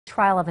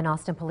Trial of an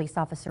Austin police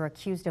officer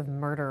accused of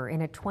murder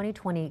in a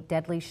 2020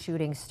 deadly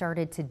shooting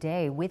started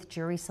today with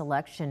jury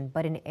selection,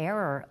 but an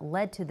error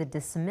led to the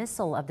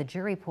dismissal of the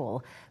jury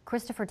pool.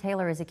 Christopher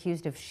Taylor is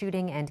accused of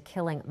shooting and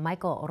killing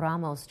Michael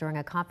Ramos during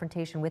a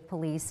confrontation with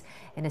police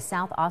in a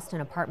South Austin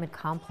apartment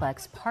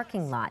complex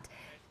parking lot.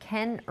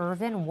 Ken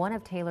Irvin, one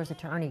of Taylor's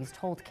attorneys,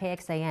 told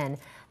KXAN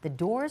the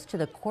doors to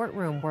the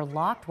courtroom were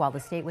locked while the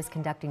state was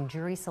conducting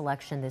jury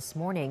selection this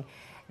morning.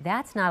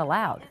 That's not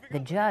allowed. The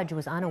judge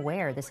was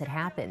unaware this had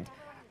happened.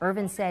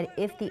 Irvin said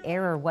if the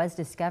error was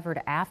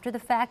discovered after the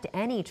fact,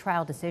 any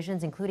trial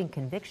decisions, including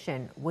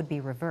conviction, would be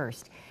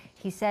reversed.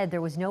 He said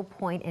there was no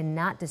point in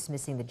not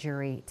dismissing the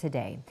jury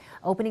today.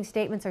 Opening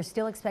statements are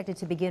still expected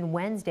to begin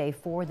Wednesday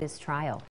for this trial.